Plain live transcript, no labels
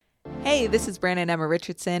Hey, this is Brandon and Emma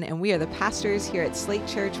Richardson, and we are the pastors here at Slate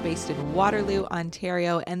Church based in Waterloo,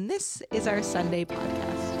 Ontario, and this is our Sunday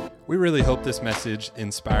podcast. We really hope this message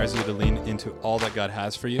inspires you to lean into all that God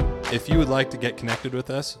has for you. If you would like to get connected with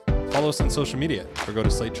us, follow us on social media or go to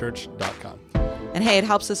slatechurch.com. And hey, it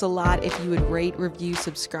helps us a lot if you would rate, review,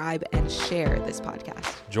 subscribe, and share this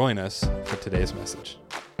podcast. Join us for today's message.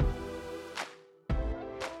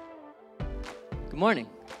 Good morning.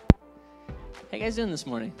 How you guys doing this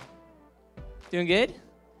morning? Doing good?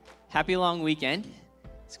 Happy long weekend.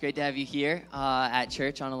 It's great to have you here at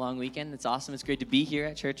church on a long weekend. It's awesome. It's great to be here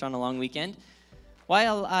at church on a long weekend.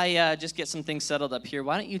 While I just get some things settled up here,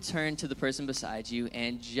 why don't you turn to the person beside you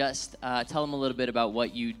and just tell them a little bit about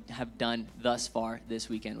what you have done thus far this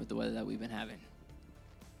weekend with the weather that we've been having.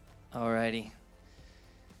 Alrighty.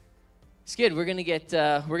 It's good. We're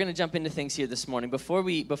gonna jump into things here this morning. Before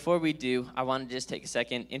we do, I want to just take a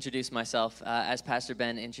second, introduce myself. As Pastor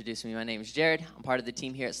Ben introduced me, my name is Jared. I'm part of the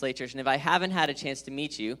team here at Slate Church, and if I haven't had a chance to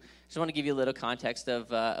meet you, I just want to give you a little context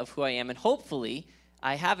of who I am, and hopefully,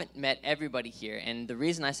 I haven't met everybody here. And the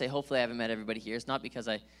reason I say hopefully I haven't met everybody here is not because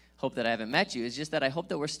I hope that I haven't met you. It's just that I hope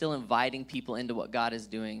that we're still inviting people into what God is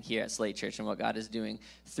doing here at Slate Church and what God is doing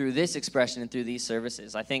through this expression and through these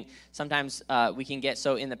services. I think sometimes we can get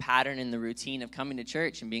so in the pattern, in the routine of coming to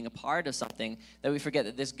church and being a part of something that we forget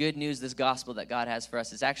that this good news, this gospel that God has for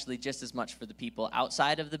us is actually just as much for the people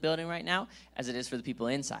outside of the building right now as it is for the people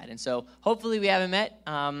inside. And so hopefully we haven't met.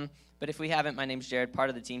 But if we haven't, my name's Jared, part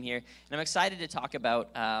of the team here, and I'm excited to talk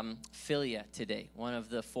about Philia today, one of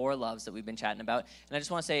the four loves that we've been chatting about. And I just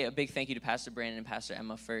want to say a big thank you to Pastor Brandon and Pastor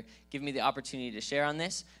Emma for giving me the opportunity to share on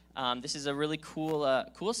this. This is a really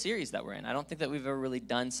cool series that we're in. I don't think that we've ever really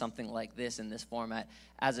done something like this in this format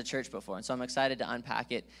as a church before, and so I'm excited to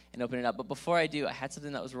unpack it and open it up. But before I do, I had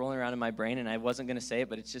something that was rolling around in my brain, and I wasn't going to say it,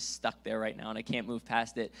 but it's just stuck there right now, and I can't move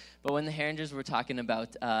past it. But when the Herringers were talking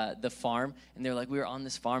about the farm, and they were like, we were on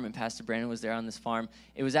this farm, and Pastor Brandon was there on this farm,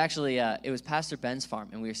 it was actually, it was Pastor Ben's farm,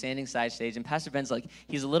 and we were standing side stage, and Pastor Ben's like,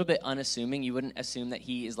 he's a little bit unassuming. You wouldn't assume that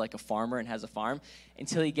he is like a farmer and has a farm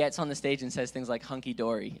until he gets on the stage and says things like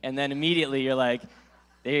hunky-dory, and then immediately you're like,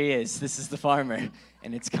 there he is, this is the farmer,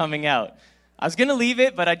 and it's coming out. I was going to leave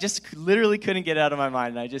it, but I just literally couldn't get it out of my mind,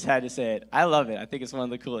 and I just had to say it. I love it. I think it's one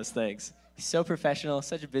of the coolest things. He's so professional,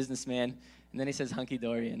 such a businessman, and then he says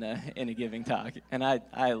hunky-dory in a giving talk, and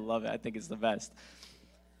I love it. I think it's the best.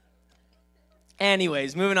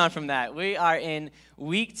 Anyways, moving on from that, we are in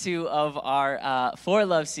week 2 of our For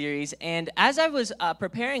Love series, and as I was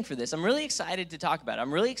preparing for this, I'm really excited to talk about it.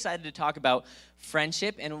 I'm really excited to talk about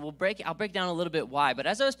friendship, and I'll break down a little bit why. But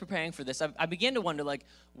as I was preparing for this, I began to wonder, like,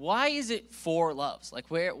 why is it 4 loves? Like,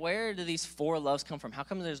 where do these 4 loves come from? How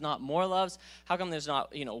come there's not more loves? How come there's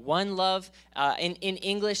not, one love? In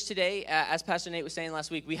English today, as Pastor Nate was saying last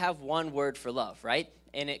week, we have one word for love, right?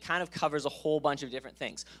 And it kind of covers a whole bunch of different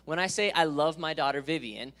things. When I say I love my daughter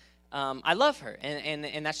Vivian, I love her,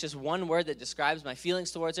 and that's just one word that describes my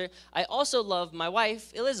feelings towards her. I also love my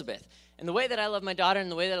wife, Elizabeth. And the way that I love my daughter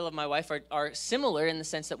and the way that I love my wife are similar in the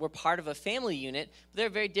sense that we're part of a family unit, but there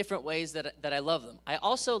are very different ways that I love them. I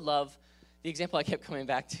also love, the example I kept coming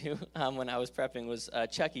back to when I was prepping was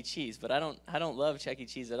Chuck E. Cheese, but I don't love Chuck E.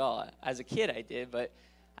 Cheese at all. As a kid I did, but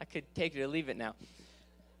I could take it or leave it now.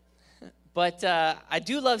 But I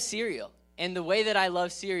do love cereal, and the way that I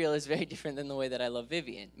love cereal is very different than the way that I love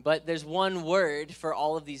Vivian. But there's one word for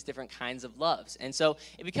all of these different kinds of loves, and so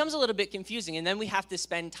it becomes a little bit confusing, and then we have to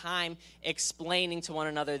spend time explaining to one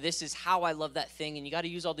another, this is how I love that thing, and you got to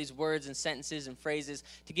use all these words and sentences and phrases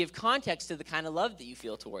to give context to the kind of love that you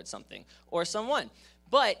feel towards something or someone.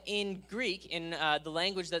 But in Greek, in the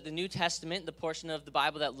language that the New Testament, the portion of the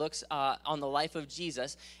Bible that looks on the life of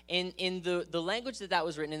Jesus, in the language that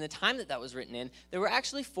was written, in the time that was written in, there were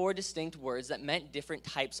actually 4 distinct words that meant different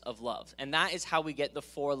types of love. And that is how we get the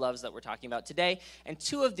 4 loves that we're talking about today. And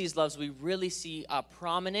 2 of these loves we really see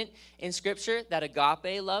prominent in Scripture, that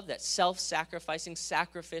agape love, that self-sacrificing,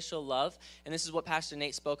 sacrificial love. And this is what Pastor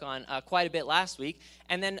Nate spoke on quite a bit last week.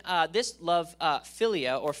 And then this love,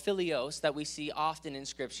 philia, or philios, that we see often in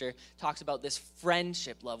Scripture, talks about this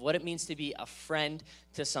friendship love, what it means to be a friend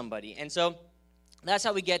to somebody. And so that's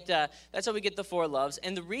how we get the 4 loves.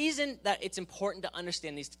 And the reason that it's important to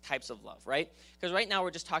understand these types of love, right? Because right now we're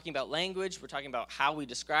just talking about language, we're talking about how we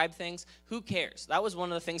describe things. Who cares? That was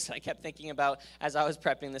one of the things that I kept thinking about as I was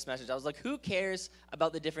prepping this message. I was like, who cares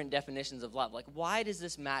about the different definitions of love? Like, why does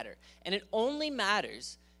this matter? And it only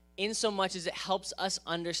matters in so much as it helps us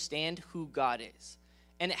understand who God is.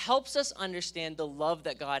 And it helps us understand the love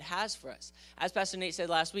that God has for us. As Pastor Nate said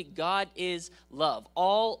last week, God is love.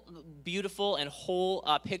 All beautiful and whole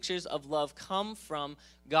pictures of love come from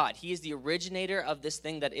God. He is the originator of this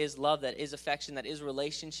thing that is love, that is affection, that is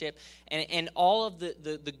relationship, and all of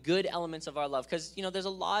the good elements of our love. Because, there's a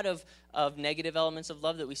lot of negative elements of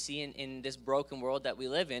love that we see in this broken world that we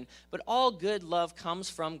live in, but all good love comes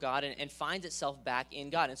from God and finds itself back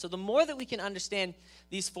in God. And so the more that we can understand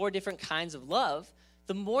these 4 different kinds of love,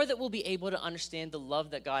 the more that we'll be able to understand the love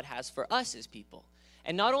that God has for us as people.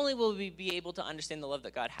 And not only will we be able to understand the love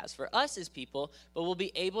that God has for us as people, but we'll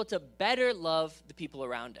be able to better love the people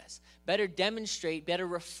around us, better demonstrate, better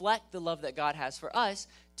reflect the love that God has for us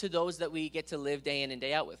to those that we get to live day in and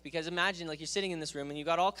day out with. Because imagine, like, you're sitting in this room and you've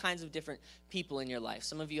got all kinds of different people in your life.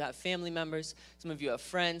 Some of you have family members, some of you have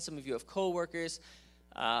friends, some of you have coworkers.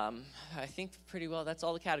 I think pretty well that's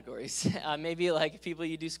all the categories. Maybe like people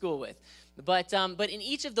you do school with. But in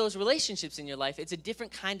each of those relationships in your life, it's a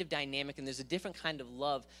different kind of dynamic, and there's a different kind of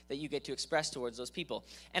love that you get to express towards those people.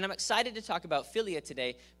 And I'm excited to talk about philia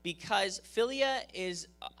today because philia is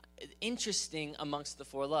interesting amongst the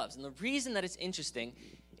 4 loves. And the reason that it's interesting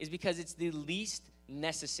is because it's the least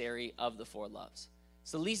necessary of the 4 loves.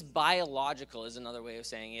 It's the least biological is another way of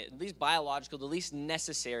saying it. The least biological, the least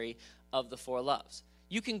necessary of the 4 loves.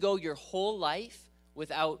 You can go your whole life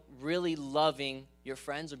without really loving your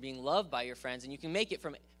friends or being loved by your friends, and you can make it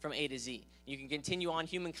from A to Z. You can continue on.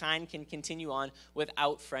 Humankind can continue on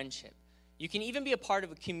without friendship. You can even be a part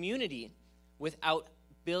of a community without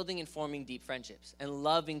building and forming deep friendships and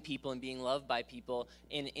loving people and being loved by people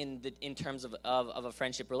in terms of a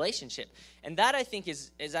friendship relationship. And that, I think,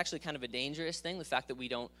 is actually kind of a dangerous thing, the fact that we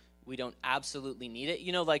don't absolutely need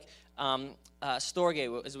it. Like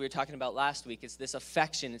storge, as we were talking about last week, it's this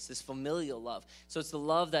affection, it's this familial love. So it's the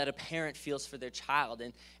love that a parent feels for their child.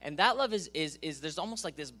 And that love is there's almost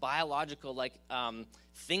like this biological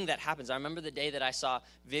thing that happens. I remember the day that I saw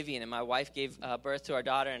Vivian, and my wife gave birth to our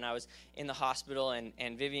daughter, and I was in the hospital,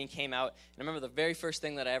 and Vivian came out. And I remember the very first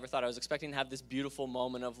thing that I ever thought, I was expecting to have this beautiful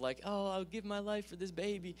moment of like, oh, I'll give my life for this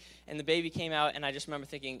baby. And the baby came out, and I just remember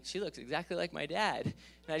thinking, she looks exactly like my dad.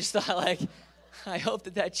 And I just thought, like, I hope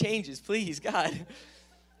that changes, please, God.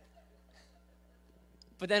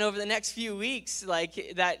 But then over the next few weeks,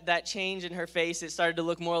 like that change in her face, it started to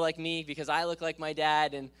look more like me because I look like my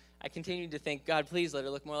dad, and I continued to think, God, please let her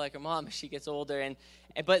look more like her mom as she gets older.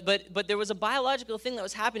 But there was a biological thing that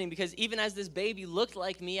was happening because even as this baby looked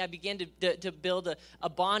like me, I began to build a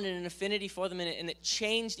bond and an affinity for them, and it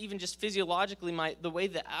changed even just physiologically the way,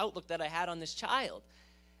 the outlook that I had on this child.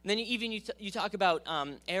 And then you talk about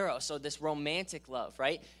eros, so this romantic love,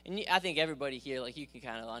 right? And I think everybody here, like, you can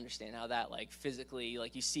kind of understand how that, like, physically,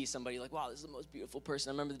 like, you see somebody, like, wow, this is the most beautiful person.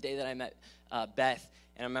 I remember the day that I met Beth,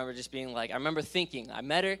 and I remember just being like, I remember thinking, I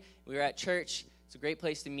met her, we were at church. It's a great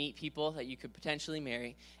place to meet people that you could potentially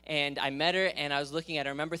marry. And I met her, and I was looking at her.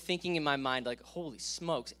 I remember thinking in my mind, like, holy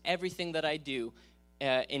smokes, everything that I do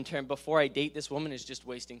before I date this woman is just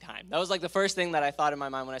wasting time. That was like the first thing that I thought in my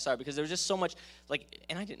mind when I saw her, because there was just so much, like,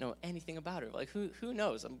 and I didn't know anything about her. Like, who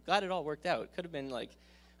knows? I'm glad it all worked out. It could have been like,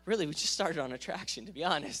 really, we just started on attraction, to be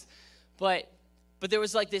honest. But there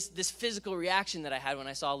was like this physical reaction that I had when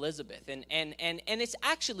I saw Elizabeth, and it's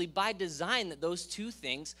actually by design that those two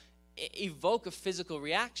things evoke a physical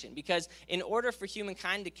reaction, because in order for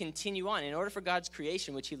humankind to continue on, in order for God's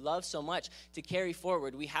creation, which he loves so much, to carry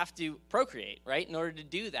forward, we have to procreate, right, in order to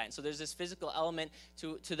do that. And so there's this physical element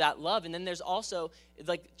to that love. And then there's also,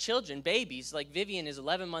 like, children, babies. Like, Vivian is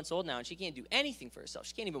 11 months old now, and she can't do anything for herself.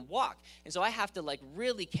 She can't even walk. And so I have to, like,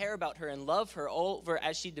 really care about her and love her over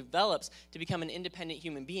as she develops to become an independent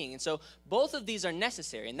human being. And so both of these are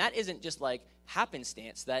necessary, and that isn't just like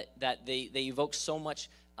happenstance that they evoke so much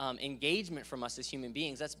engagement from us as human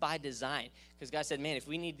beings. That's by design, because God said, man, if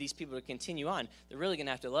we need these people to continue on, they're really going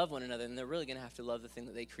to have to love one another, and they're really going to have to love the thing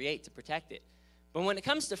that they create to protect it. But when it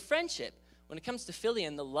comes to friendship, when it comes to philia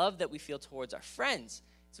and the love that we feel towards our friends,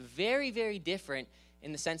 it's very, very different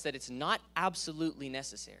in the sense that it's not absolutely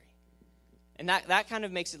necessary. And that kind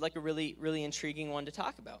of makes it like a really, really intriguing one to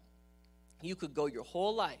talk about. You could go your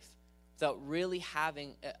whole life without really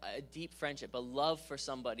having a deep friendship, a love for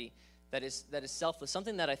somebody that is selfless.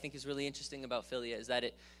 Something that I think is really interesting about philia is that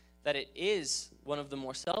it is one of the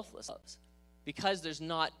more selfless loves, because there's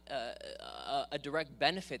not a direct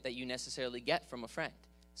benefit that you necessarily get from a friend.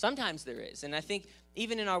 Sometimes there is, and I think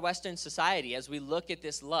even in our Western society, as we look at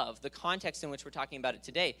this love, the context in which we're talking about it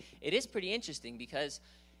today, it is pretty interesting, because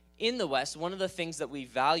in the West, one of the things that we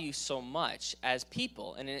value so much as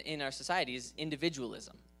people and in our society is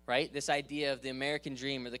individualism. right? This idea of the American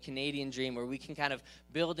dream or the Canadian dream where we can kind of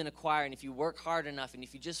build and acquire, and if you work hard enough and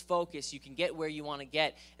if you just focus, you can get where you want to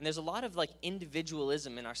get. And there's a lot of like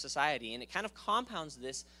individualism in our society, and it kind of compounds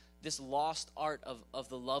this lost art of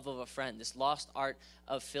the love of a friend, this lost art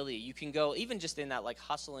of philia. You can go even just in that like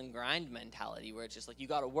hustle and grind mentality where it's just like you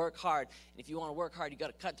got to work hard, and if you want to work hard, you got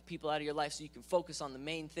to cut the people out of your life so you can focus on the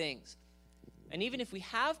main things. And even if we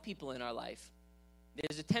have people in our life,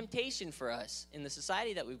 there's a temptation for us in the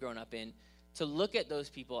society that we've grown up in to look at those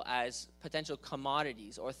people as potential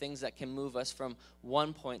commodities or things that can move us from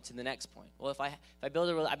one point to the next point. Well, if I build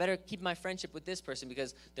a relationship, I better keep my friendship with this person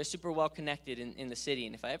because they're super well connected in the city.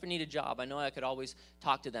 And if I ever need a job, I know I could always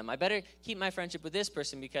talk to them. I better keep my friendship with this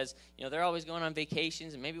person because, you know, they're always going on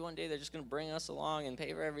vacations and maybe one day they're just going to bring us along and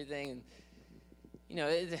pay for everything. And, you know,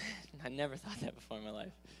 I never thought that before in my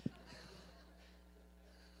life.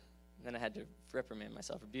 Then I had to reprimand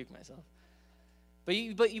myself, rebuke myself. But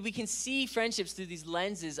we can see friendships through these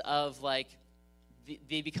lenses of like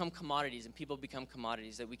they become commodities, and people become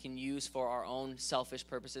commodities that we can use for our own selfish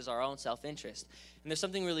purposes, our own self-interest. And there's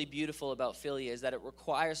something really beautiful about philia is that it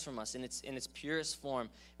requires from us in its purest form,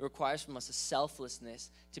 it requires from us a selflessness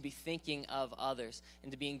to be thinking of others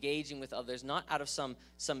and to be engaging with others, not out of some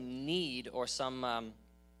need or something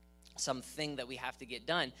that we have to get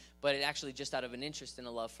done, but it actually just out of an interest and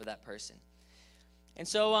a love for that person. And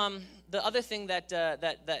so the other thing that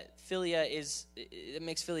philia it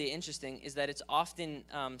makes philia interesting is that it's often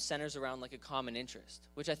centers around like a common interest,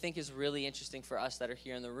 which I think is really interesting for us that are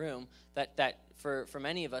here in the room, that for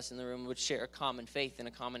many of us in the room would share a common faith and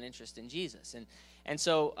a common interest in Jesus. And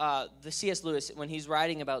so the C.S. Lewis, when he's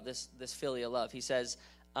writing about this philia love, he says,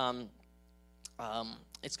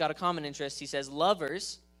 it's got a common interest. He says,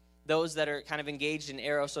 lovers, those that are kind of engaged in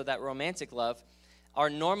eros or that romantic love, are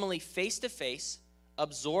normally face-to-face,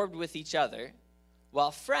 absorbed with each other, while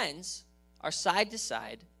friends are side to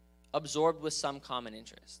side, absorbed with some common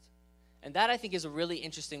interest. And that, I think, is a really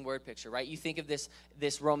interesting word picture, right? You think of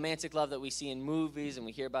this romantic love that we see in movies and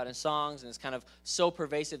we hear about in songs, and it's kind of so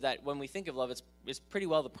pervasive that when we think of love, it's pretty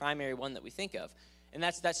well the primary one that we think of. And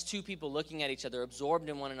that's two people looking at each other, absorbed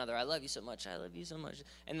in one another. I love you so much. I love you so much.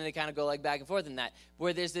 And then they kind of go like back and forth in that,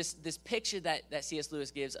 where there's this picture that C.S. Lewis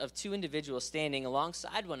gives of two individuals standing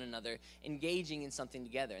alongside one another, engaging in something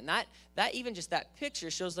together. And that even just that picture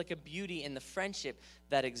shows like a beauty in the friendship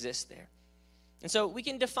that exists there. And so we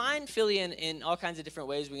can define philia in all kinds of different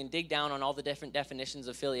ways. We can dig down on all the different definitions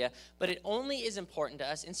of philia, but it only is important to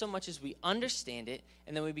us in so much as we understand it,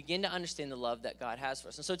 and then we begin to understand the love that God has for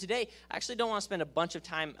us. And so today, I actually don't want to spend a bunch of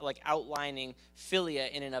time like outlining philia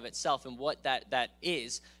in and of itself and what that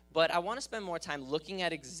is, but I want to spend more time looking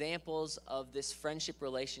at examples of this friendship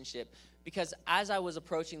relationship, because as I was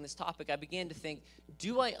approaching this topic, I began to think,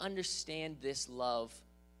 do I understand this love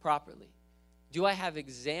properly? Do I have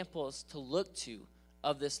examples to look to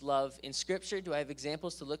of this love in Scripture? Do I have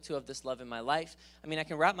examples to look to of this love in my life? I mean, I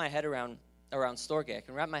can wrap my head around storge. I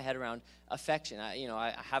can wrap my head around affection.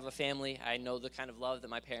 I have a family. I know the kind of love that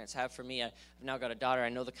my parents have for me. I've now got a daughter. I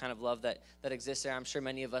know the kind of love that exists there. I'm sure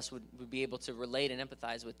many of us would be able to relate and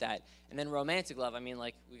empathize with that. And then romantic love, I mean,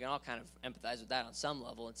 like, we can all kind of empathize with that on some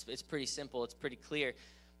level. It's pretty simple. It's pretty clear.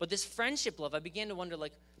 But this friendship love, I began to wonder,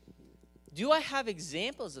 like, do I have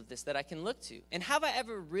examples of this that I can look to? And have I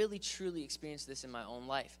ever really, truly experienced this in my own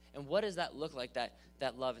life? And what does that look like, that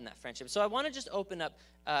love and that friendship? So I want to just open up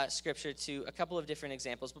Scripture to a couple of different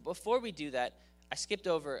examples. But before we do that, I skipped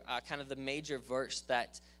over kind of the major verse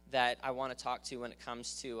that I want to talk to when it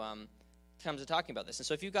comes to talking about this. And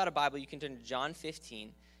so if you've got a Bible, you can turn to John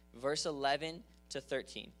 15, verse 11 to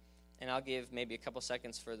 13. And I'll give maybe a couple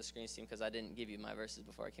seconds for the screens team because I didn't give you my verses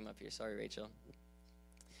before I came up here. Sorry, Rachel.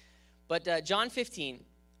 But John 15,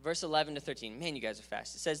 verse 11 to 13. Man, you guys are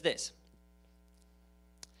fast. It says this.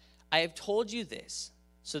 I have told you this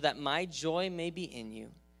so that my joy may be in you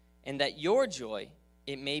and that your joy,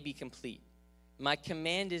 it may be complete. My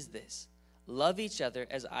command is this. Love each other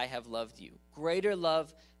as I have loved you. Greater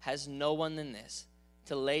love has no one than this,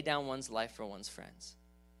 to lay down one's life for one's friends.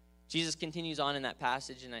 Jesus continues on in that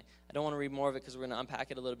passage, and I don't want to read more of it because we're going to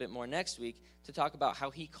unpack it a little bit more next week to talk about how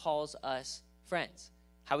he calls us friends.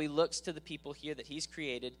 How he looks to the people here that he's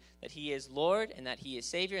created, that he is Lord and that he is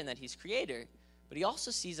Savior and that he's Creator, but he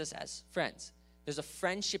also sees us as friends. There's a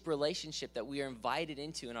friendship relationship that we are invited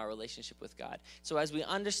into in our relationship with God. So as we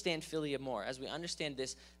understand philia more, as we understand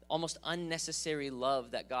this almost unnecessary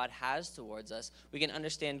love that God has towards us, we can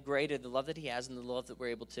understand greater the love that he has and the love that we're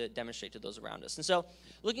able to demonstrate to those around us. And so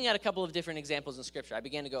looking at a couple of different examples in Scripture, I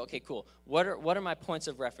began to go, okay, cool. What are my points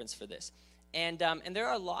of reference for this? And there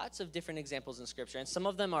are lots of different examples in Scripture, and some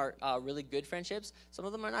of them are really good friendships. Some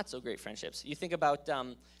of them are not so great friendships. You think about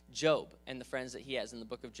Job and the friends that he has in the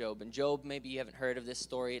book of Job. And Job, maybe you haven't heard of this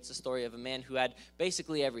story. It's a story of a man who had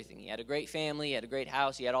basically everything. He had a great family, he had a great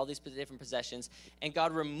house, he had all these different possessions, and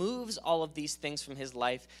God removes all of these things from his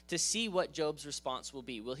life to see what Job's response will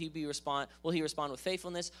be. Will he respond with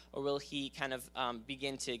faithfulness, or will he kind of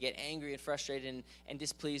begin to get angry and frustrated and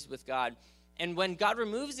displeased with God? And when God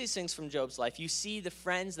removes these things from Job's life, you see the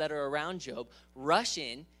friends that are around Job rush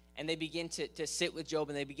in, and they begin to sit with Job,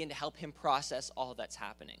 and they begin to help him process all that's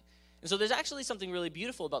happening. And so there's actually something really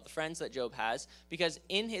beautiful about the friends that Job has, because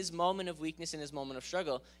in his moment of weakness, in his moment of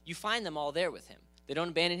struggle, you find them all there with him. They don't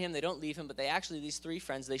abandon him, they don't leave him, but these three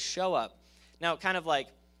friends, they show up. Now, it kind of like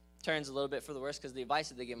turns a little bit for the worse, because the advice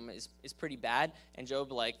that they give him is pretty bad, and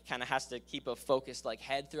Job kind of has to keep a focused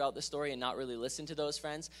head throughout the story and not really listen to those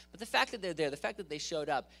friends. But the fact that they're there, the fact that they showed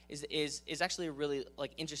up is actually a really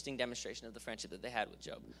interesting demonstration of the friendship that they had with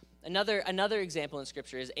Job. Another example in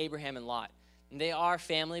Scripture is Abraham and Lot. And they are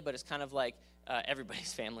family, but it's kind of like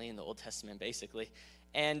everybody's family in the Old Testament, basically.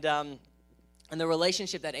 And the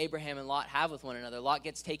relationship that Abraham and Lot have with one another. Lot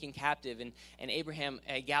gets taken captive, and Abraham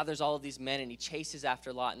gathers all of these men, and he chases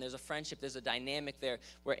after Lot. And there's a friendship, there's a dynamic there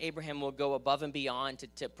where Abraham will go above and beyond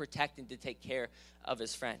to protect and to take care of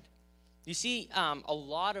his friend. You see a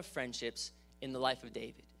lot of friendships in the life of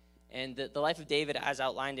David. And the life of David, as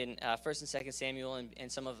outlined in 1st and 2nd Samuel and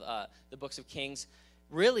some of the books of Kings,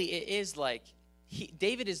 really it is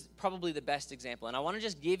David is probably the best example. And I want to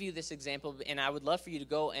just give you this example, and I would love for you to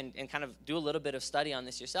go and kind of do a little bit of study on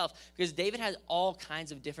this yourself, because David has all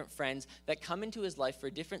kinds of different friends that come into his life for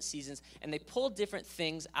different seasons, and they pull different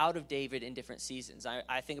things out of David in different seasons.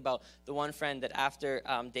 I think about the one friend that after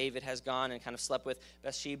David has gone and kind of slept with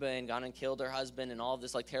Bathsheba and gone and killed her husband, and all of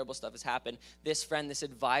this terrible stuff has happened, this friend, this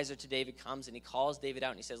advisor to David comes, and he calls David out,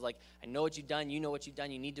 and he says, I know what you've done, you know what you've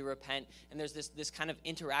done, you need to repent. And there's this kind of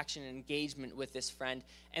interaction and engagement with this friend.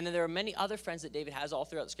 And then there are many other friends that David has all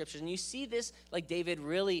throughout the Scriptures. And you see this, David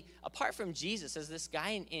really, apart from Jesus, as this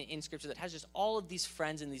guy in Scripture that has just all of these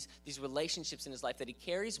friends and these relationships in his life that he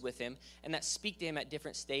carries with him and that speak to him at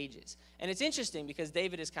different stages. And it's interesting because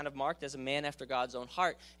David is kind of marked as a man after God's own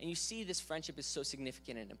heart. And you see this friendship is so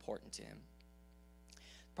significant and important to him.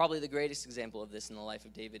 Probably the greatest example of this in the life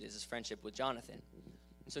of David is his friendship with Jonathan.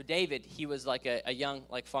 So David, he was a young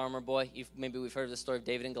farmer boy. Maybe we've heard of the story of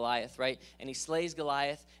David and Goliath, right? And he slays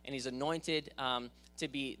Goliath, and he's anointed to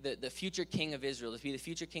be the future king of Israel, to be the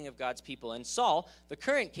future king of God's people. And Saul, the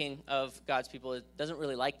current king of God's people, doesn't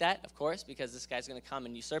really like that, of course, because this guy's going to come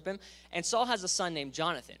and usurp him. And Saul has a son named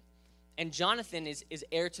Jonathan. And Jonathan is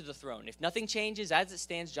heir to the throne. If nothing changes, as it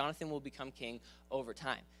stands, Jonathan will become king over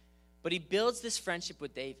time. But he builds this friendship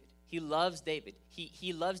with David. He loves David.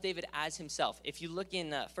 He loves David as himself. If you look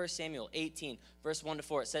in 1 Samuel 18, verse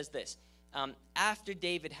 1-4, it says this. After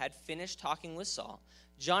David had finished talking with Saul,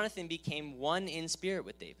 Jonathan became one in spirit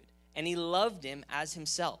with David, and he loved him as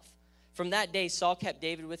himself. From that day, Saul kept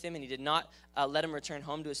David with him, and he did not let him return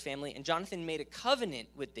home to his family. And Jonathan made a covenant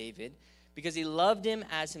with David because he loved him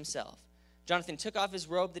as himself. Jonathan took off his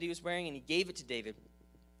robe that he was wearing, and he gave it to David.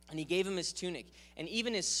 And he gave him his tunic, and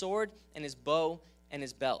even his sword, and his bow, and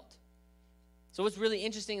his belt. So what's really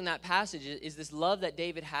interesting in that passage is this love that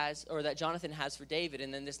David has, or that Jonathan has for David,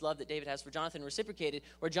 and then this love that David has for Jonathan reciprocated,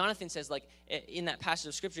 where Jonathan says, in that passage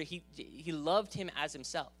of Scripture, he loved him as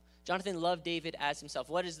himself. Jonathan loved David as himself.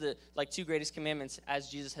 What is the two greatest commandments as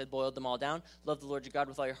Jesus had boiled them all down? Love the Lord your God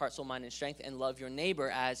with all your heart, soul, mind, and strength, and love your neighbor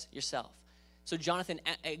as yourself. So Jonathan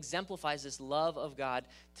exemplifies this love of God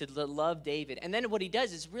to love David. And then what he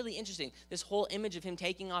does is really interesting. This whole image of him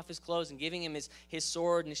taking off his clothes and giving him his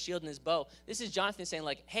sword and his shield and his bow. This is Jonathan saying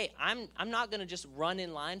hey, I'm not going to just run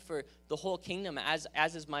in line for the whole kingdom as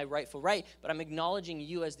is my rightful right, but I'm acknowledging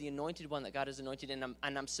you as the anointed one that God has anointed, and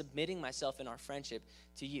I'm submitting myself in our friendship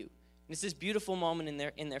to you. And it's this beautiful moment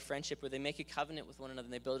in their friendship where they make a covenant with one another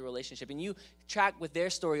and they build a relationship. And you track with their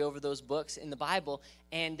story over those books in the Bible,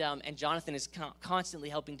 and Jonathan is constantly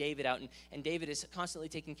helping David out, and David is constantly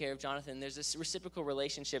taking care of Jonathan. There's this reciprocal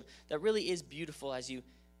relationship that really is beautiful as you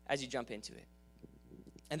jump into it.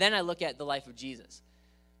 And then I look at the life of Jesus,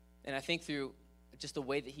 and I think through just the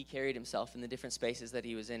way that he carried himself in the different spaces that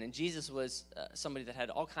he was in. And Jesus was somebody that had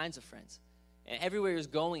all kinds of friends. And everywhere he was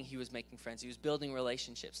going, he was making friends. He was building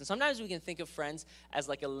relationships. And sometimes we can think of friends as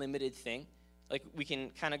a limited thing. We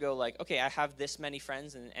can kind of go okay, I have this many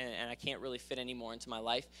friends, and I can't really fit any more into my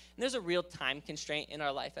life. And there's a real time constraint in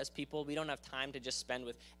our life as people. We don't have time to just spend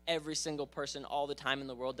with every single person all the time in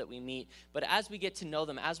the world that we meet. But as we get to know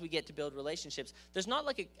them, as we get to build relationships, there's not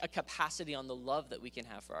a capacity on the love that we can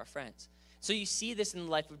have for our friends. So you see this in the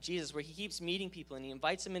life of Jesus, where he keeps meeting people and he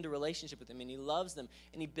invites them into relationship with him and he loves them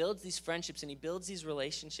and he builds these friendships and he builds these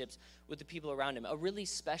relationships with the people around him. A really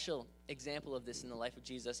special example of this in the life of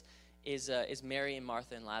Jesus is Mary and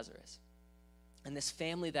Martha and Lazarus. And this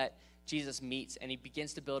family that Jesus meets, and he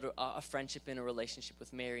begins to build a friendship and a relationship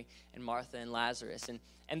with Mary and Martha and Lazarus.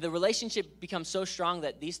 And the relationship becomes so strong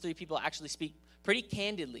that these three people actually speak pretty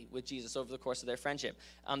candidly with Jesus over the course of their friendship.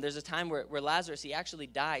 There's a time where Lazarus, he actually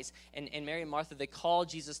dies, and Mary and Martha, they call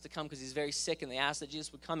Jesus to come because he's very sick, and they ask that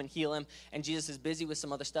Jesus would come and heal him, and Jesus is busy with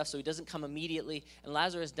some other stuff, so he doesn't come immediately, and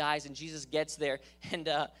Lazarus dies, and Jesus gets there,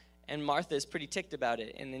 and Martha is pretty ticked about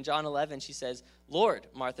it. And in John 11, she says, "Lord,"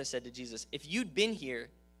 Martha said to Jesus, "if you'd been here,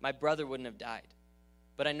 my brother wouldn't have died.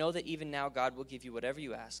 But I know that even now God will give you whatever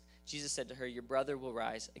you ask." Jesus said to her, "Your brother will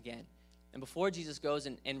rise again." And before Jesus goes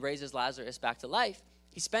and raises Lazarus back to life,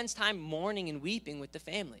 he spends time mourning and weeping with the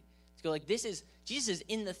family. To go like, Jesus is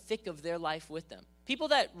in the thick of their life with them. People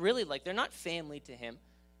that really, they're not family to him.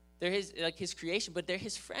 They're his creation, but they're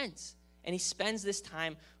his friends. And he spends this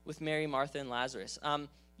time with Mary, Martha, and Lazarus.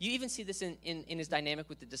 You even see this in his dynamic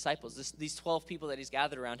with the disciples, these 12 people that he's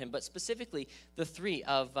gathered around him, but specifically the three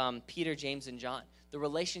of Peter, James, and John, the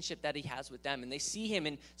relationship that he has with them. And they see him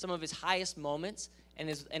in some of his highest moments and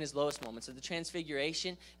his lowest moments, of the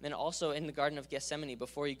transfiguration, and then also in the Garden of Gethsemane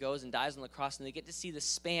before he goes and dies on the cross. And they get to see the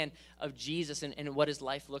span of Jesus and what his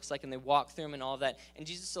life looks like, and they walk through him and all of that. And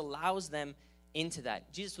Jesus allows them into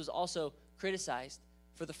that. Jesus was also criticized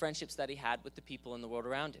for the friendships that he had with the people in the world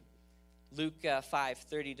around him. Luke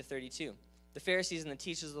 5:30-32. The Pharisees and the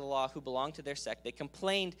teachers of the law who belonged to their sect, they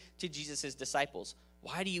complained to Jesus' disciples,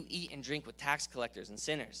 "Why do you eat and drink with tax collectors and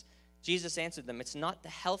sinners?" Jesus answered them, "It's not the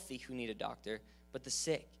healthy who need a doctor, but the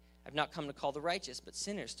sick. I've not come to call the righteous, but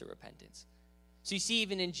sinners to repentance." So you see,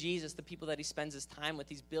 even in Jesus, the people that he spends his time with,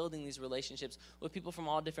 he's building these relationships with people from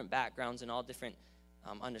all different backgrounds and all different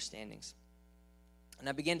understandings. And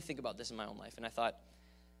I began to think about this in my own life, and I thought,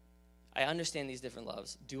 I understand these different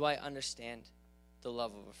loves. Do I understand the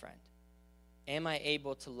love of a friend? Am I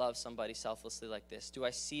able to love somebody selflessly like this? Do I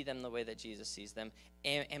see them the way that Jesus sees them?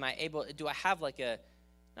 Do I have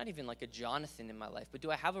not even like a Jonathan in my life, but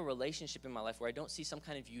do I have a relationship in my life where I don't see some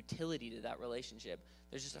kind of utility to that relationship?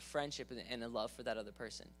 There's just a friendship and a love for that other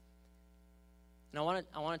person. And I want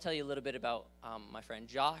to tell you a little bit about my friend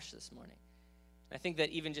Josh this morning. And I think that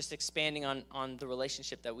even just expanding on the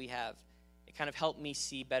relationship that we have, it kind of helped me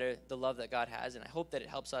see better the love that God has, and I hope that it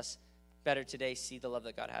helps us better today see the love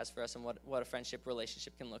that God has for us and what a friendship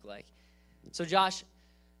relationship can look like. So Josh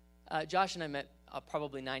and I met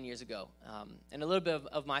probably 9 years ago, and a little bit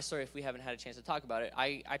of my story, if we haven't had a chance to talk about it,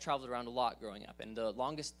 I traveled around a lot growing up, and the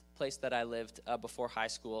longest place that I lived before high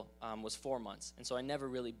school was 4 months, and so I never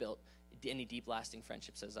really built any deep, lasting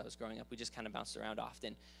friendships as I was growing up. We just kind of bounced around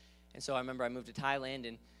often, and so I remember I moved to Thailand,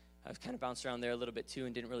 and I was kind of bounced around there a little bit too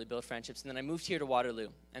and didn't really build friendships. And then I moved here to Waterloo.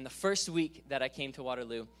 And the first week that I came to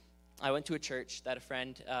Waterloo, I went to a church that a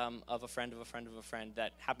friend of a friend of a friend of a friend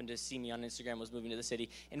that happened to see me on Instagram was moving to the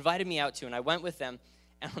city, invited me out to, and I went with them.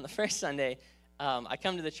 And on the first Sunday, I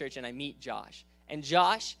come to the church and I meet Josh. And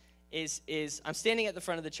Josh I'm standing at the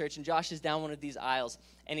front of the church, and Josh is down one of these aisles,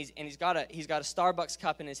 and he's got a Starbucks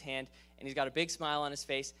cup in his hand, and he's got a big smile on his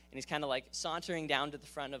face, and he's kind of like sauntering down to the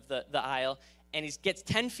front of the aisle. And he gets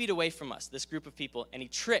 10 feet away from us, this group of people, and he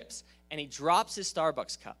trips, and he drops his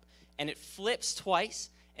Starbucks cup, and it flips twice,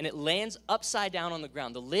 and it lands upside down on the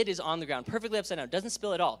ground. The lid is on the ground, perfectly upside down, doesn't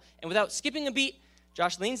spill at all. And without skipping a beat,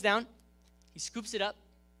 Josh leans down, he scoops it up,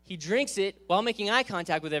 he drinks it while making eye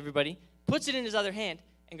contact with everybody, puts it in his other hand,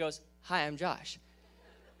 and goes, "Hi, I'm Josh."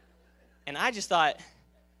 And I just thought,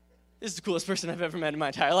 this is the coolest person I've ever met in my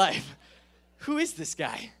entire life. Who is this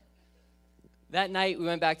guy? That night, we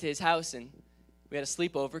went back to his house, and we had a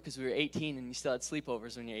sleepover because we were 18, and you still had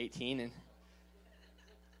sleepovers when you're 18. And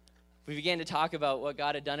we began to talk about what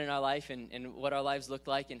God had done in our life and what our lives looked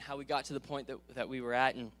like and how we got to the point that we were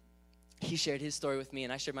at. And he shared his story with me,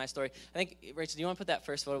 and I shared my story. I think, Rachel, do you want to put that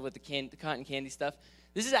first photo with the cotton candy stuff?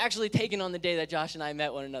 This is actually taken on the day that Josh and I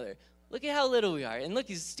met one another. Look at how little we are. And look,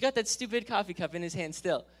 he's got that stupid coffee cup in his hand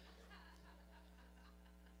still.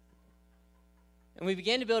 And we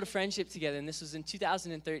began to build a friendship together, and this was in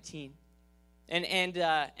 2013. And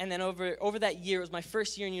then over that year, it was my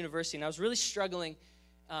first year in university, and I was really struggling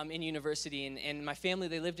in university. And my family,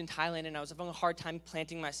 they lived in Thailand, and I was having a hard time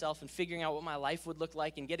planting myself and figuring out what my life would look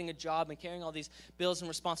like and getting a job and carrying all these bills and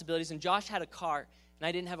responsibilities. And Josh had a car, and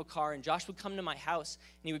I didn't have a car. And Josh would come to my house,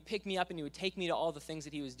 and he would pick me up, and he would take me to all the things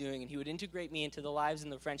that he was doing, and he would integrate me into the lives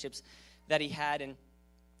and the friendships that he had. And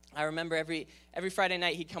I remember every Friday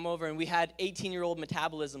night he'd come over, and we had 18-year-old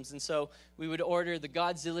metabolisms, and so we would order the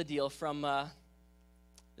Godzilla deal from,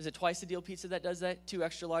 is it Twice the Deal Pizza that does that? 2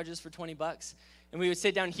 extra larges for $20. And we would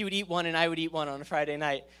sit down, and he would eat one, and I would eat one on a Friday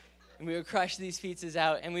night. And we would crush these pizzas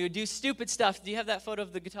out, and we would do stupid stuff. Do you have that photo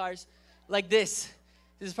of the guitars? Like this.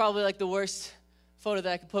 This is probably like the worst photo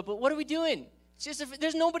that I could put, but what are we doing? It's just,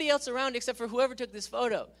 there's nobody else around except for whoever took this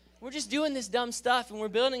photo. We're just doing this dumb stuff, and we're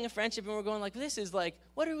building a friendship, and we're going like, this is like,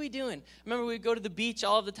 what are we doing? I remember we'd go to the beach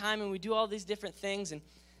all of the time, and we'd do all these different things, and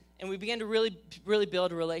we began to really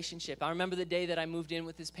build a relationship. I remember the day that I moved in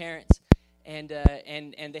with his parents, and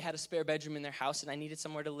they had a spare bedroom in their house, and I needed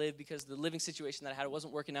somewhere to live because the living situation that I had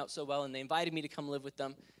wasn't working out so well, and they invited me to come live with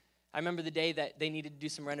them. I remember the day that they needed to do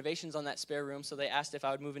some renovations on that spare room, so they asked if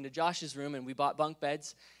I would move into Josh's room, and we bought bunk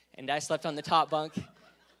beds, and I slept on the top bunk,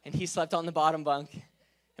 and he slept on the bottom bunk.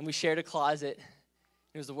 And we shared a closet.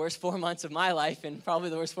 It was the worst 4 months of my life and probably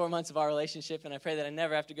the worst 4 months of our relationship, and I pray that I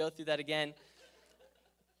never have to go through that again.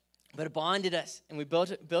 But it bonded us, and we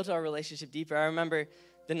built our relationship deeper. I remember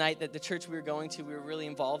the night that the church we were going to, we were really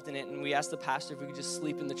involved in it, and we asked the pastor if we could just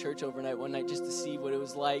sleep in the church overnight one night just to see what it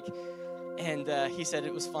was like. And he said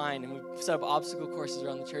it was fine, and we set up obstacle courses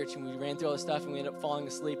around the church, and we ran through all the stuff, and we ended up falling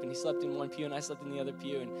asleep, and he slept in one pew, and I slept in the other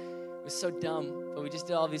pew, and it was so dumb, but we just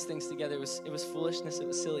did all these things together. It was foolishness. It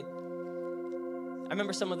was silly. I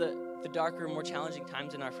remember some of the darker, more challenging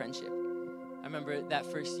times in our friendship. I remember that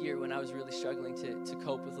first year when I was really struggling to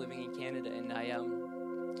cope with living in Canada, and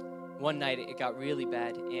one night it got really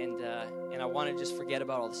bad, and I wanted to just forget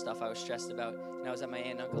about all the stuff I was stressed about. And I was at my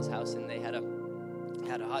aunt and uncle's house, and they had a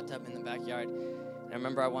hot tub in the backyard. And I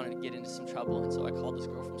remember I wanted to get into some trouble, and so I called this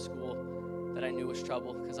girl from school that I knew was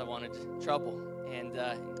trouble because I wanted trouble. And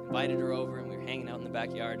invited her over, and we were hanging out in the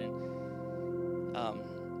backyard, and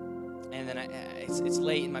then it's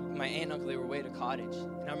late, and my aunt and uncle, they were away at a cottage,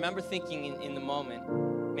 and I remember thinking in the moment,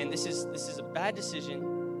 man, this is a bad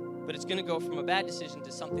decision, but it's going to go from a bad decision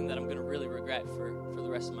to something that I'm going to really regret for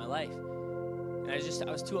the rest of my life. And I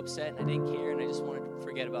was too upset, and I didn't care, and I just wanted to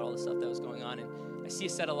forget about all the stuff that was going on. And I see a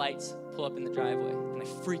set of lights pull up in the driveway, and I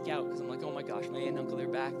freak out because I'm like, oh my gosh, my aunt and uncle, they're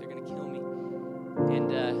back, they're going to kill me.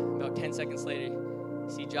 And about 10 seconds later, I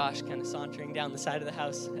see Josh kind of sauntering down the side of the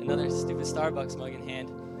house, another stupid Starbucks mug in hand.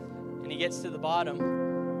 And he gets to the bottom,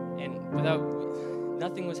 and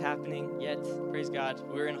nothing was happening yet, praise God.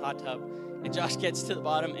 We were in a hot tub. And Josh gets to the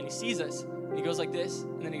bottom, and he sees us. And he goes like this,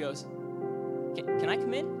 and then he goes, can I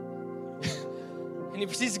come in? And he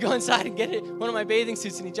proceeds to go inside and get one of my bathing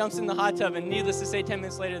suits, and he jumps in the hot tub. And needless to say, 10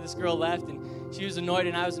 minutes later, this girl left, and she was annoyed,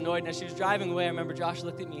 and I was annoyed. And as she was driving away, I remember Josh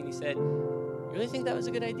looked at me, and he said, you really think that was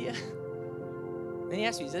a good idea? Then he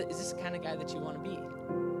asked me, is this the kind of guy that you want to be?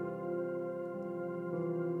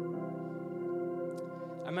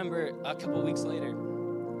 I remember a couple of weeks later,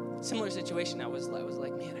 similar situation, I was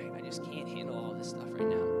like, man, I just can't handle all this stuff right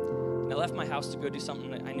now. And I left my house to go do something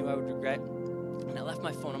that I knew I would regret. And I left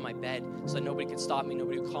my phone on my bed so that nobody could stop me,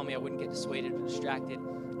 nobody would call me, I wouldn't get dissuaded or distracted.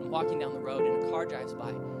 And I'm walking down the road, and a car drives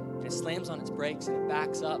by, and it slams on its brakes, and it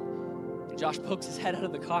backs up. And Josh pokes his head out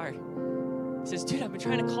of the car. He says, dude, I've been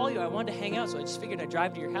trying to call you. I wanted to hang out, so I just figured I'd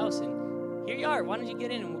drive to your house, and here you are. Why don't you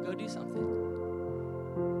get in, and we'll go do something?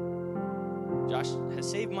 Josh has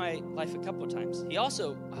saved my life a couple of times. He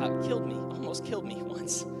also almost killed me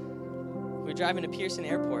once. We were driving to Pearson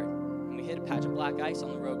Airport, and we hit a patch of black ice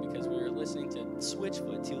on the road because we were listening to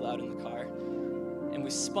Switchfoot too loud in the car. And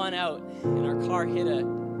we spun out, and our car hit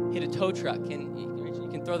a tow truck. And you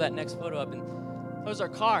can throw that next photo up, and that was our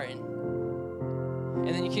car. And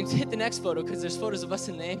then you can hit the next photo because there's photos of us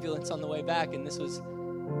in the ambulance on the way back, and this was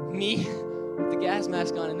me with the gas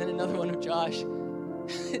mask on, and then another one of Josh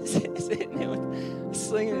sitting there with a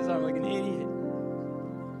sling in his arm like an idiot.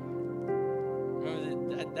 I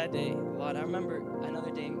remember that day a lot. I remember another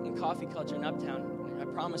day in coffee culture in Uptown. I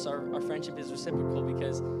promise our friendship is reciprocal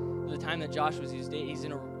because the time that Josh was he's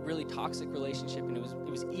in a really toxic relationship, and it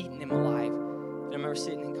was eating him alive. And I remember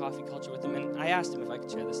sitting in coffee culture with him, and I asked him if I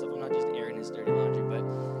could share this stuff. I'm not just airing his dirty laundry, but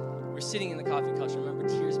we're sitting in the coffee culture. I remember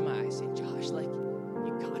tears in my eyes saying, Josh, like,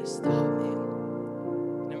 you gotta stop, man.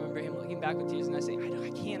 And I remember him looking back with tears, and I saying, I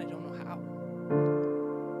can't, I don't know how.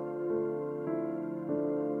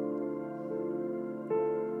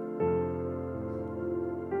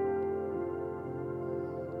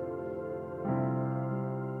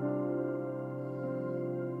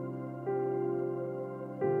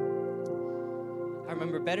 I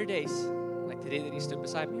remember better days, like the day that he stood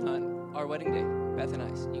beside me on our wedding day, Beth and I.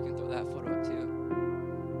 You can throw that photo up too.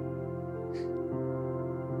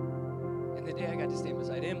 And the day I got to stand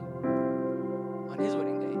beside him on his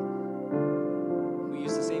wedding day. We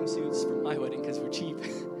used the same suits from my wedding because we're cheap.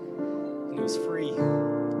 and it was free.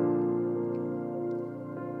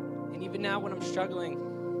 And even now when I'm struggling,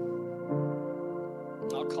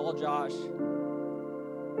 I'll call Josh.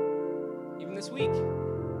 Even this week,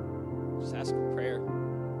 just ask for prayer.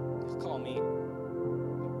 He'll call me.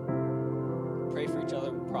 Pray for each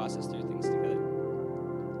other, process through things together.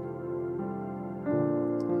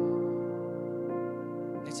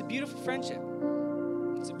 It's a beautiful friendship.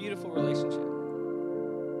 It's a beautiful relationship.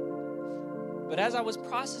 But as I was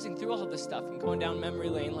processing through all this stuff and going down memory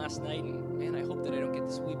lane last night, and man, I hope that I don't get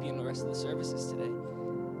this weepy in the rest of the services today.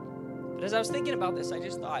 But as I was thinking about this, I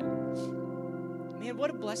just thought, man, what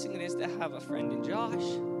a blessing it is to have a friend in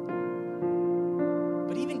Josh.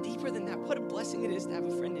 But even deeper than that, what a blessing it is to have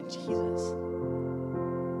a friend in Jesus.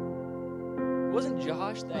 It wasn't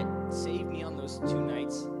Josh that saved me on those 2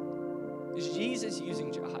 nights. It was Jesus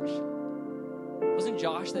using Josh. It wasn't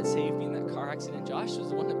Josh that saved me in that car accident. Josh was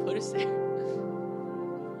the one that put us there.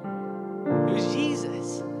 It was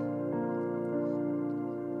Jesus.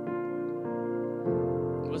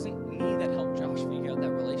 It wasn't me that helped Josh figure out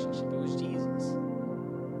that relationship. It was Jesus.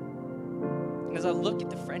 And as I look at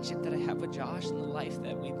the friendship that I have with Josh and the life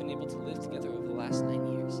that we've been able to live together over the last 9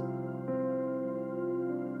 years,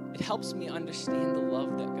 it helps me understand the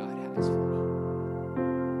love that God has for me.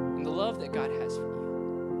 And the love that God has for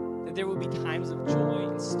you. That there will be times of joy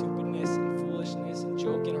and stupidness and foolishness and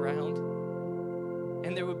joking around.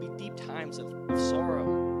 And there will be deep times of sorrow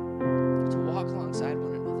to walk alongside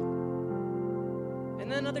one another.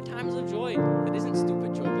 And then other times of joy that isn't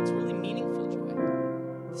stupid joy, but it's really meaningful joy.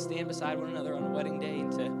 To stand beside one another on a wedding day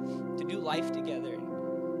and to do life together.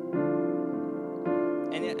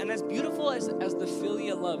 And as beautiful as the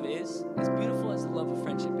philia love is, as beautiful as the love of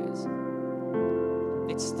friendship is,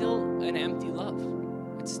 it's still an empty love.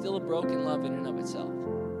 It's still a broken love in and of itself.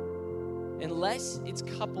 Unless it's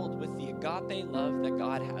coupled with the agape love that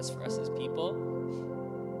God has for us as people,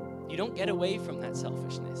 you don't get away from that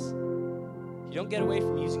selfishness. You don't get away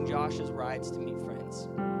from using Josh as rides to meet friends.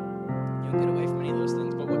 You don't get away from any of those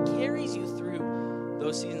things. But what carries you through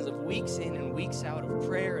those seasons of weeks in and weeks out of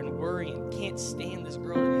prayer and worry and can't stand this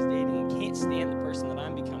girl that he's dating and can't stand the person that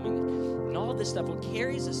I'm becoming and all this stuff, what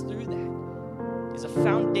carries us through that is a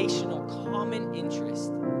foundational common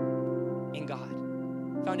interest in God.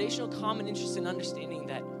 Foundational common interest in understanding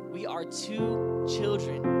that we are 2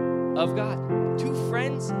 children of God, 2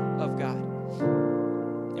 friends of God.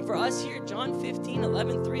 And for us here, John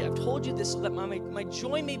 15:11-3, I've told you this so that my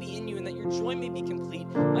joy may be in you and that your joy may be complete.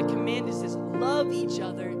 My command is this: love each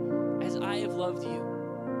other as I have loved you.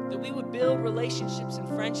 That we would build relationships and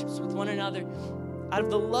friendships with one another out of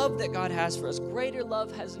the love that God has for us. Greater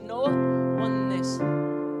love has no one than this,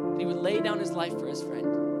 that he would lay down his life for his friend.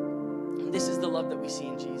 And this is the love that we see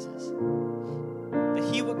in Jesus. That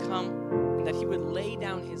he would come and that he would lay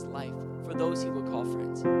down his life for those he would call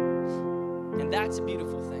friends. And that's a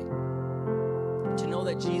beautiful thing. To know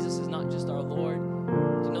that Jesus is not just our Lord,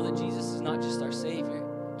 to know that Jesus is not just our Savior,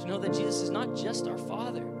 to know that Jesus is not just our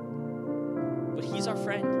Father, but he's our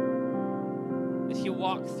friend. That he'll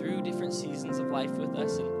walk through different seasons of life with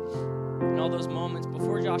us. And all those moments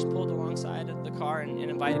before Josh pulled alongside of the car and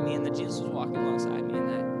invited me in, that Jesus was walking alongside me in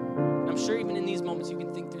that. And I'm sure even in these moments you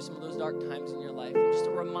can think through some of those dark times in your life. And just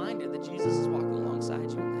a reminder that Jesus is walking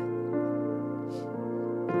alongside you in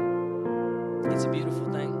that. It's a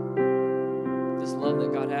beautiful thing, this love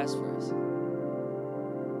that God has for us.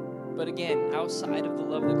 But again, outside of the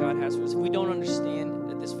love that God has for us, if we don't understand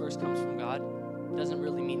that this verse comes from God, it doesn't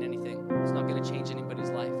really mean anything. It's not going to change anybody's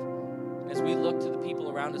life. And as we look to the people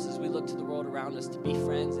around us, as we look to the world around us to be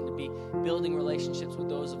friends and to be building relationships with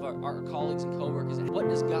those of our colleagues and coworkers,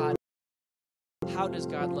 how does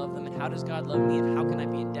God love them, and how does God love me, and how can I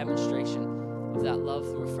be a demonstration of that love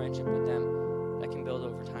through a friendship with them that can build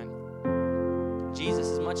over time? Jesus,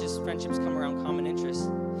 as much as friendships come around common interests,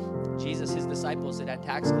 Jesus, his disciples, it had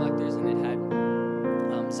tax collectors and it had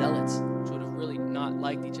zealots, which would have really not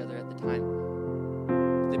liked each other at the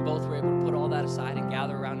time. They both were able to put all that aside and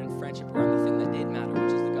gather around in friendship around the thing that did matter,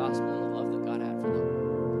 which is the gospel and the love that God had for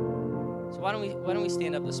them. So why don't we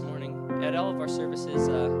stand up this morning? At all of our services,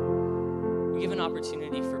 we give an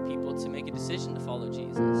opportunity for people to make a decision to follow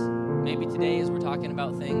Jesus. Maybe today, as we're talking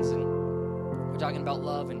about things and we're talking about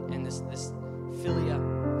love and this philia,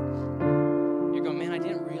 you're going, man, I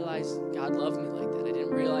didn't realize God loved me like that. I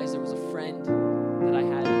didn't realize there was a friend that I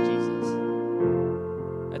had in Jesus.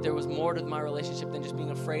 That there was more to my relationship than just being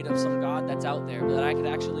afraid of some God that's out there, but that I could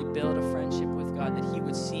actually build a friendship with God, that he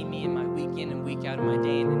would see me in my week in and week out, in my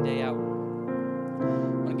day in and day out. I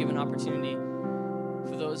want to give an opportunity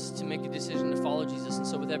for those to make a decision to follow Jesus. And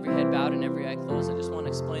so with every head bowed and every eye closed, I just want to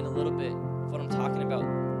explain a little bit of what I'm talking about.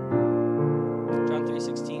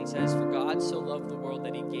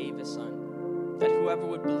 whoever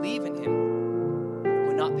would believe in him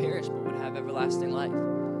would not perish, but would have everlasting life.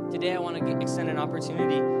 Today, I want to extend an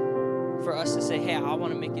opportunity for us to say, hey, I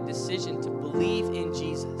want to make a decision to believe in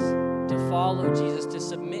Jesus, to follow Jesus, to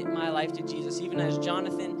submit my life to Jesus. Even as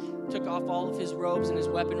Jonathan took off all of his robes and his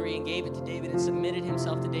weaponry and gave it to David and submitted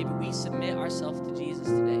himself to David, we submit ourselves to Jesus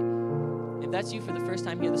today. If that's you for the first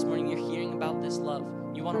time here this morning, you're hearing about this love,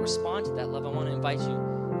 you want to respond to that love, I want to invite you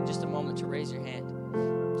in just a moment to raise your hand.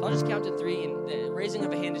 So I'll just count to 3, and the raising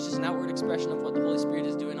of a hand is just an outward expression of what the Holy Spirit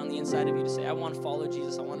is doing on the inside of you to say, I want to follow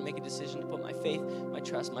Jesus. I want to make a decision to put my faith, my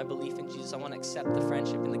trust, my belief in Jesus. I want to accept the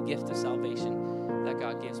friendship and the gift of salvation that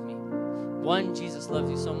God gives me. 1, Jesus loves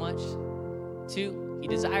you so much. 2, he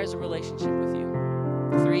desires a relationship with you.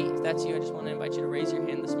 3, if that's you, I just want to invite you to raise your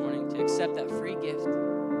hand this morning to accept that free gift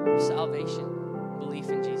of salvation, belief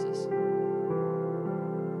in Jesus.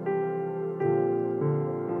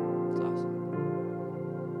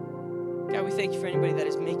 God, we thank you for anybody that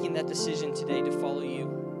is making that decision today to follow you.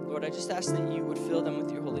 Lord, I just ask that you would fill them with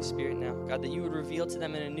your Holy Spirit now. God, that you would reveal to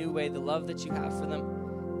them in a new way the love that you have for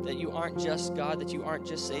them, that you aren't just God, that you aren't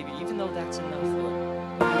just Savior, even though that's enough, Lord.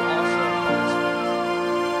 But you also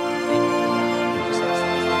thank you for that. We just ask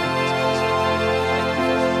that you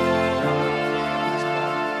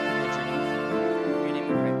would make in your name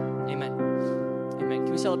we pray. Amen. Amen.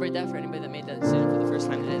 Can we celebrate that for anybody that made that decision for the first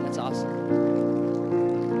time today? That's awesome.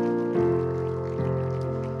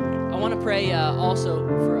 I want to pray also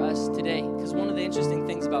for us today, because one of the interesting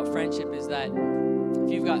things about friendship is that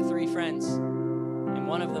if you've got 3 friends and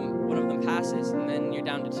one of them passes and then you're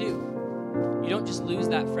down to 2, you don't just lose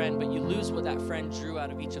that friend, but you lose what that friend drew out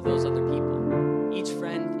of each of those other people. Each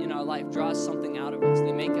friend in our life draws something out of us.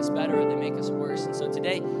 They make us better or they make us worse. And so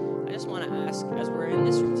today, I just want to ask, as we're in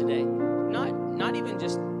this room today, not even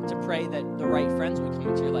just to pray that the right friends would come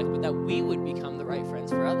into your life, but that we would become the right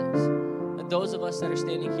friends for others. Those of us that are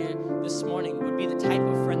standing here this morning would be the type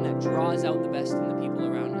of friend that draws out the best in the people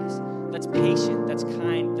around us. That's patient, that's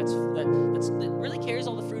kind, that really carries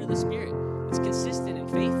all the fruit of the Spirit. That's consistent and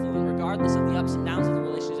faithful, and regardless of the ups and downs of the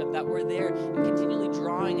relationship, that we're there and continually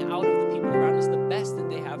drawing out of the people around us the best that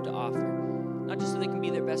they have to offer. Not just so they can be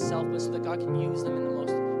their best self, but so that God can use them in the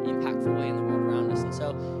most impactful way in the world around us. And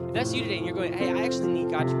so, if that's you today and you're going, hey, I actually need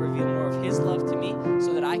God to reveal more of his love to me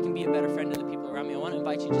so that I can be a better friend to the people around me, I want to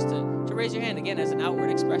invite you just to raise your hand again as an outward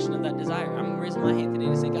expression of that desire. I'm raising my hand today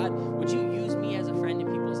to say, God, would you use me as a friend in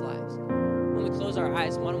people's lives? When we close our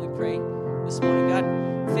eyes, why don't we pray this morning? God,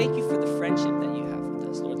 thank you for the friendship that you have with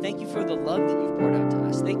us. Lord, thank you for the love that you've poured out to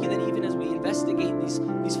us. Thank you that even as we investigate these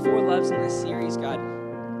 4 loves in this series, God,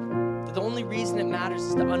 that the only reason it matters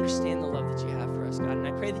is to understand the love that you have for us, God. And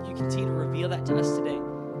I pray that you continue to reveal that to us today.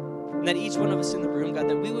 And that each one of us in the room, God,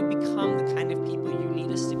 that we would become the kind of people you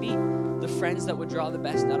need us to be. The friends that would draw the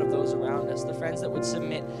best out of those around us. The friends that would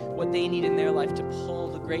submit what they need in their life to pull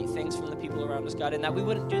the great things from the people around us, God. And that we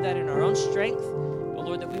wouldn't do that in our own strength, but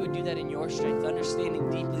Lord, that we would do that in your strength, understanding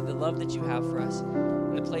deeply the love that you have for us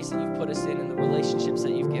and the place that you've put us in and the relationships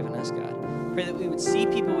that you've given us, God. Pray that we would see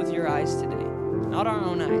people with your eyes today. Not our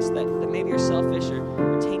own eyes, that maybe are selfish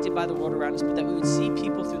or tainted by the world around us, but that we would see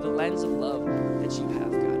people through the lens of love that you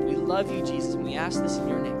have, God. We love you, Jesus, and we ask this in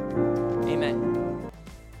your name. Amen.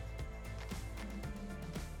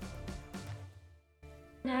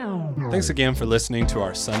 Thanks again for listening to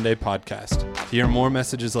our Sunday podcast. To hear more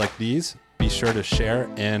messages like these, be sure to share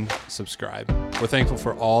and subscribe. We're thankful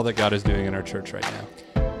for all that God is doing in our church right now.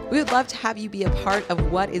 We would love to have you be a part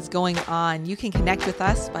of what is going on. You can connect with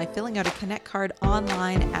us by filling out a Connect card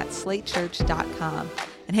online at slatechurch.com.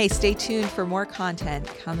 And hey, stay tuned for more content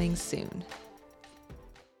coming soon.